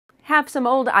Have some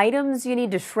old items you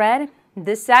need to shred?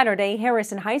 This Saturday,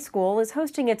 Harrison High School is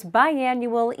hosting its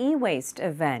biannual e-waste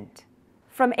event.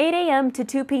 From 8 a.m. to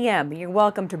 2 p.m., you're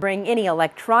welcome to bring any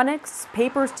electronics,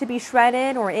 papers to be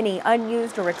shredded, or any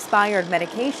unused or expired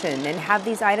medication and have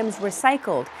these items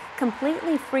recycled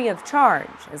completely free of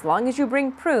charge, as long as you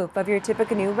bring proof of your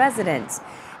Tippecanoe residence.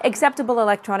 Acceptable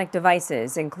electronic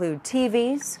devices include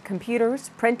TVs, computers,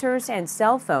 printers, and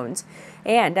cell phones.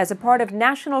 And as a part of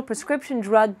National Prescription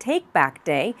Drug Take-Back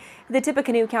Day, the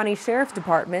Tippecanoe County Sheriff's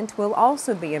Department will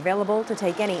also be available to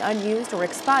take any unused or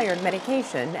expired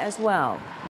medication as well.